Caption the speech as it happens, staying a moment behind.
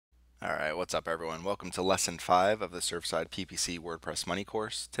Alright, what's up everyone? Welcome to lesson 5 of the Surfside PPC WordPress Money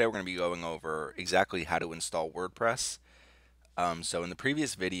course. Today we're going to be going over exactly how to install WordPress. So in the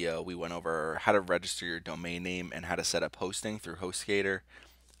previous video we went over how to register your domain name and how to set up hosting through HostGator.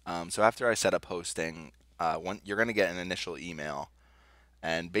 So after I set up hosting, you're going to get an initial email,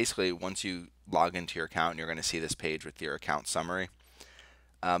 and basically once you log into your account you're going to see this page with your account summary.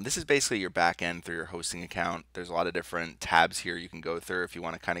 This is basically your back end through your hosting account. There's a lot of different tabs here you can go through if you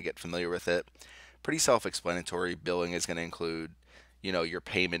want to kind of get familiar with it. Pretty self-explanatory. Billing is going to include, your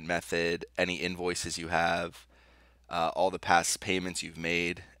payment method, any invoices you have, all the past payments you've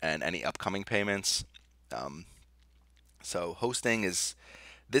made, and any upcoming payments. Um, so hosting is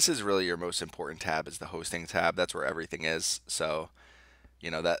this is really your most important tab, is the hosting tab. That's where everything is. So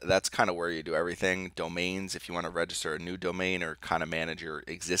that's kind of where you do everything. Domains, if you want to register a new domain or kind of manage your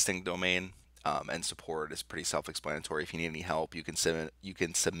existing domain, and support is pretty self-explanatory. If you need any help, you can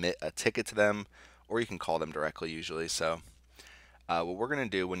submit a ticket to them, or you can call them directly usually. So what we're going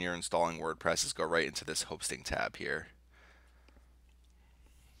to do when you're installing WordPress is go right into this hosting tab here.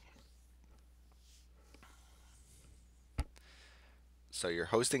 So your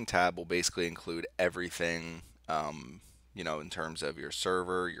hosting tab will basically include everything, in terms of your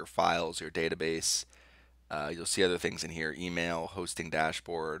server, your files, your database. You'll see other things in here: email, hosting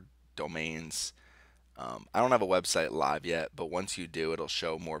dashboard, domains. I don't have a website live yet, but once you do, it'll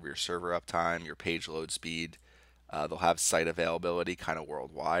show more of your server uptime, your page load speed. They'll have site availability kind of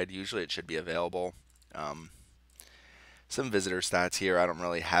worldwide. Usually it should be available. Um, some visitor stats here. I don't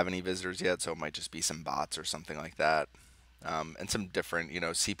really have any visitors yet, so it might just be some bots or something like that. And some different,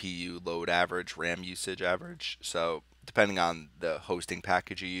 CPU load average, RAM usage average. So depending on the hosting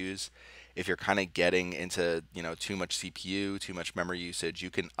package you use, if you're kind of getting into, too much CPU, too much memory usage, you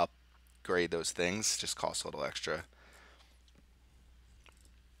can upgrade those things. Just costs a little extra.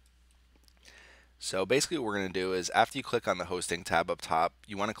 So basically what we're going to do is after you click on the hosting tab up top,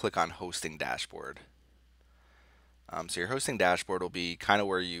 you want to click on hosting dashboard. So your hosting dashboard will be kind of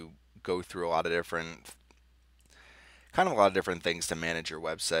where you go through a lot of different things to manage your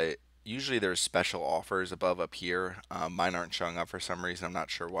website. Usually there's special offers above up here. Mine aren't showing up for some reason. I'm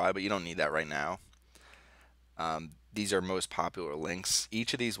not sure why, but you don't need that right now. These are most popular links.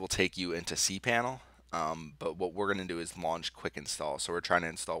 Each of these will take you into cPanel, but what we're going to do is launch quick install. So we're trying to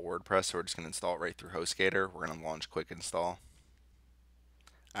install WordPress, so we're just going to install it right through HostGator. We're going to launch quick install.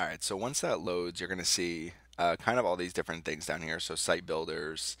 All right, so once that loads, you're going to see kind of all these different things down here. So site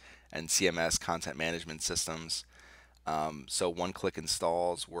builders and CMS, content management systems. So one-click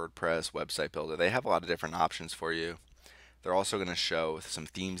installs, WordPress, website builder. They have a lot of different options for you. They're also going to show some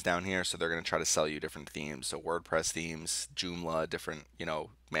themes down here, so they're going to try to sell you different themes. So WordPress themes, Joomla, different,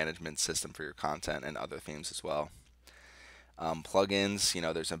 management system for your content, and other themes as well. Plugins,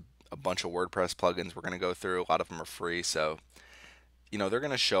 there's a bunch of WordPress plugins we're going to go through. A lot of them are free, so they're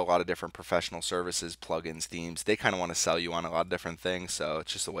going to show a lot of different professional services, plugins, themes. They kind of want to sell you on a lot of different things, so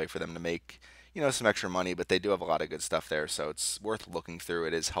it's just a way for them to make, some extra money, but they do have a lot of good stuff there, so it's worth looking through.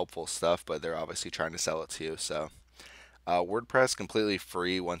 It is helpful stuff, but they're obviously trying to sell it to you. So WordPress completely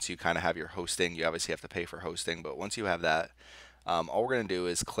free. Once you kind of have your hosting, you obviously have to pay for hosting, but once you have that, all we're going to do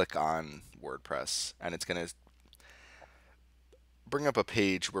is click on WordPress, and it's going to bring up a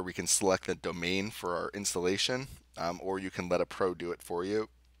page where we can select the domain for our installation, or you can let a pro do it for you.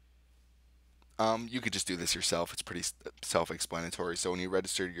 You could just do this yourself. It's pretty self-explanatory. So when you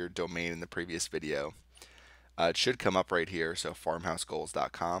registered your domain in the previous video, it should come up right here. So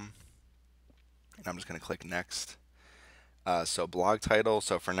farmhousegoals.com. And I'm just going to click next. So blog title.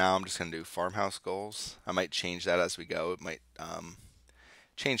 So for now, I'm just going to do farmhouse goals. I might change that as we go. It might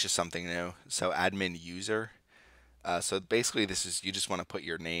change to something new. So admin user. So basically, this is, you just want to put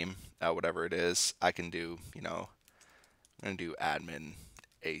your name, whatever it is. I can do, I'm going to do admin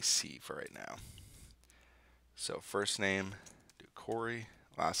AC for right now. So first name, do Corey,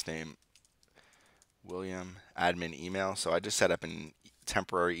 last name, William, admin email. So I just set up a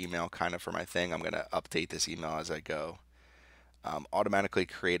temporary email kind of for my thing. I'm going to update this email as I go. Automatically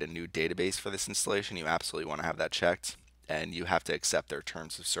create a new database for this installation. You absolutely want to have that checked, and you have to accept their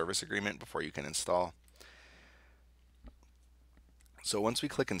terms of service agreement before you can install. So once we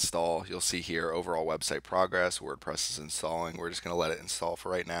click install, you'll see here overall website progress. WordPress is installing. We're just going to let it install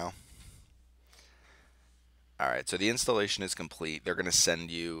for right now. Alright, so the installation is complete. They're going to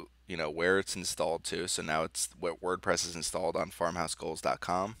send you, where it's installed to. So now it's what WordPress is installed on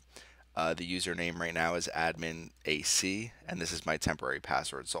farmhousegoals.com. The username right now is adminac, and this is my temporary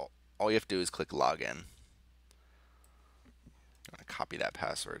password. So all you have to do is click login. I'm going to copy that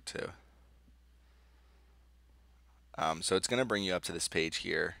password too. So it's going to bring you up to this page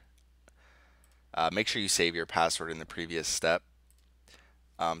here. Make sure you save your password in the previous step.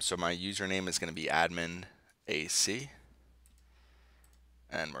 So my username is going to be admin AC,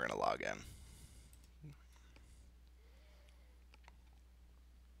 and we're going to log in.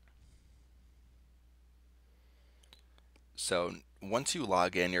 So once you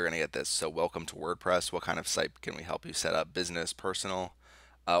log in, you're going to get this. So welcome to WordPress. What kind of site can we help you set up? Business, personal,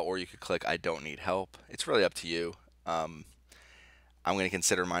 or you could click I don't need help. It's really up to you. I'm going to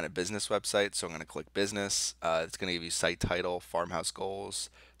consider mine a business website, so I'm going to click business. It's going to give you site title, farmhouse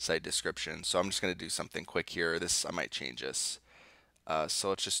goals, site description. So I'm just going to do something quick here. This I might change this. So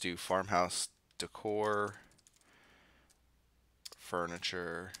let's just do farmhouse decor,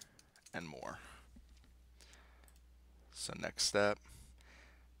 furniture, and more. So next step.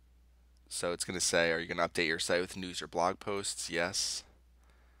 So it's going to say, are you going to update your site with news or blog posts? Yes.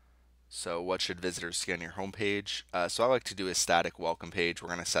 So what should visitors see on your homepage? So I like to do a static welcome page. We're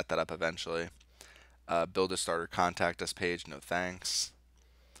going to set that up eventually. Build a starter contact us page. No thanks.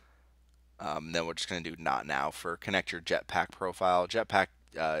 Then we're just going to do not now for connect your Jetpack profile. Jetpack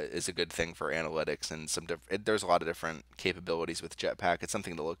is a good thing for analytics and there's a lot of different capabilities with Jetpack. It's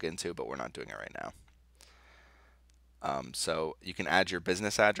something to look into, but we're not doing it right now. So you can add your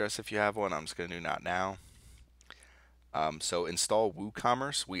business address if you have one. I'm just going to do not now. So install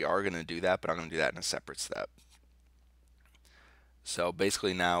WooCommerce. We are going to do that, but I'm going to do that in a separate step. So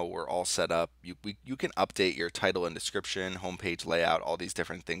basically now we're all set up. You can update your title and description, homepage layout, all these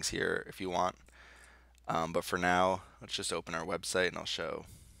different things here if you want. But for now, let's just open our website and I'll show.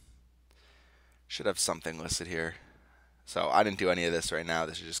 Should have something listed here. So I didn't do any of this right now.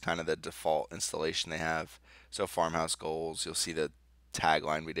 This is just kind of the default installation they have. So farmhouse goals, you'll see the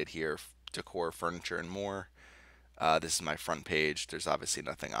tagline we did here, decor, furniture, and more. This is my front page. There's obviously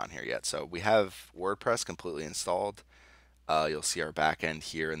nothing on here yet. So we have WordPress completely installed. You'll see our backend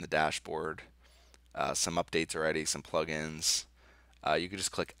here in the dashboard. Some updates already, some plugins. You can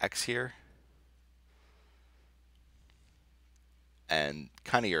just click X here. And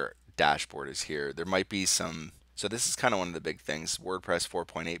kind of your dashboard is here. There might be some, so this is kind of one of the big things. WordPress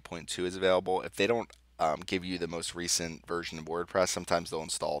 4.8.2 is available. If they don't give you the most recent version of WordPress, sometimes they'll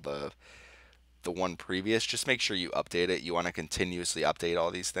install the one previous. Just make sure you update it. You want to continuously update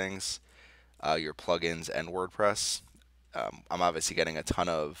all these things, your plugins and WordPress. I'm obviously getting a ton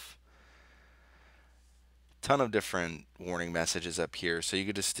of different warning messages up here. So you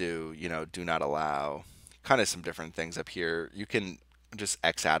could just do, do not allow, kind of some different things up here. You can just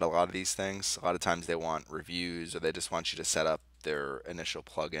X out a lot of these things. A lot of times they want reviews or they just want you to set up their initial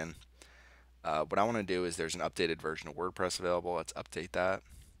plugin. What I want to do is there's an updated version of WordPress available. Let's update that.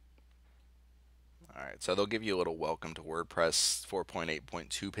 All right, so they'll give you a little welcome to WordPress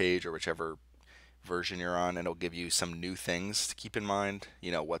 4.8.2 page or whichever version you're on, and it'll give you some new things to keep in mind.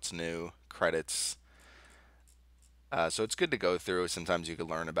 What's new, credits. So it's good to go through. Sometimes you can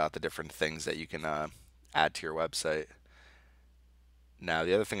learn about the different things that you can add to your website. Now,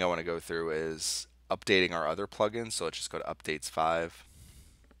 the other thing I want to go through is updating our other plugins. So let's just go to Updates 5.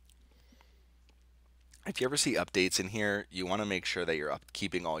 If you ever see updates in here, you want to make sure that you're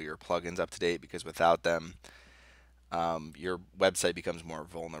keeping all your plugins up to date, because without them, your website becomes more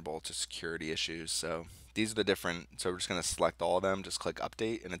vulnerable to security issues. So these are the different, so we're just going to select all of them, just click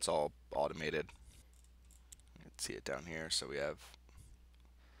update, and it's all automated. Let's see it down here.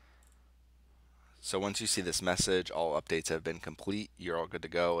 So once you see this message, all updates have been complete, you're all good to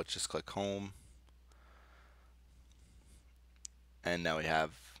go. Let's just click home. And now we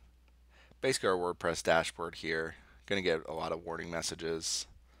have basically our WordPress dashboard here. Going to get a lot of warning messages.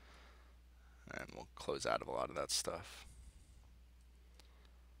 And we'll close out of a lot of that stuff.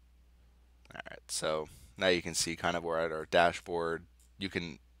 Alright, so now you can see kind of we're at our dashboard. You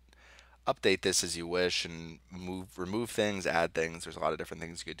can update this as you wish and remove things, add things. There's a lot of different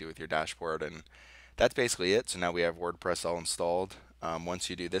things you could do with your dashboard, and that's basically it. So now we have WordPress all installed. Once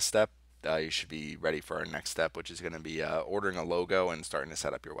you do this step, you should be ready for our next step, which is going to be ordering a logo and starting to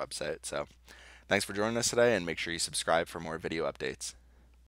set up your website. So thanks for joining us today, and make sure you subscribe for more video updates.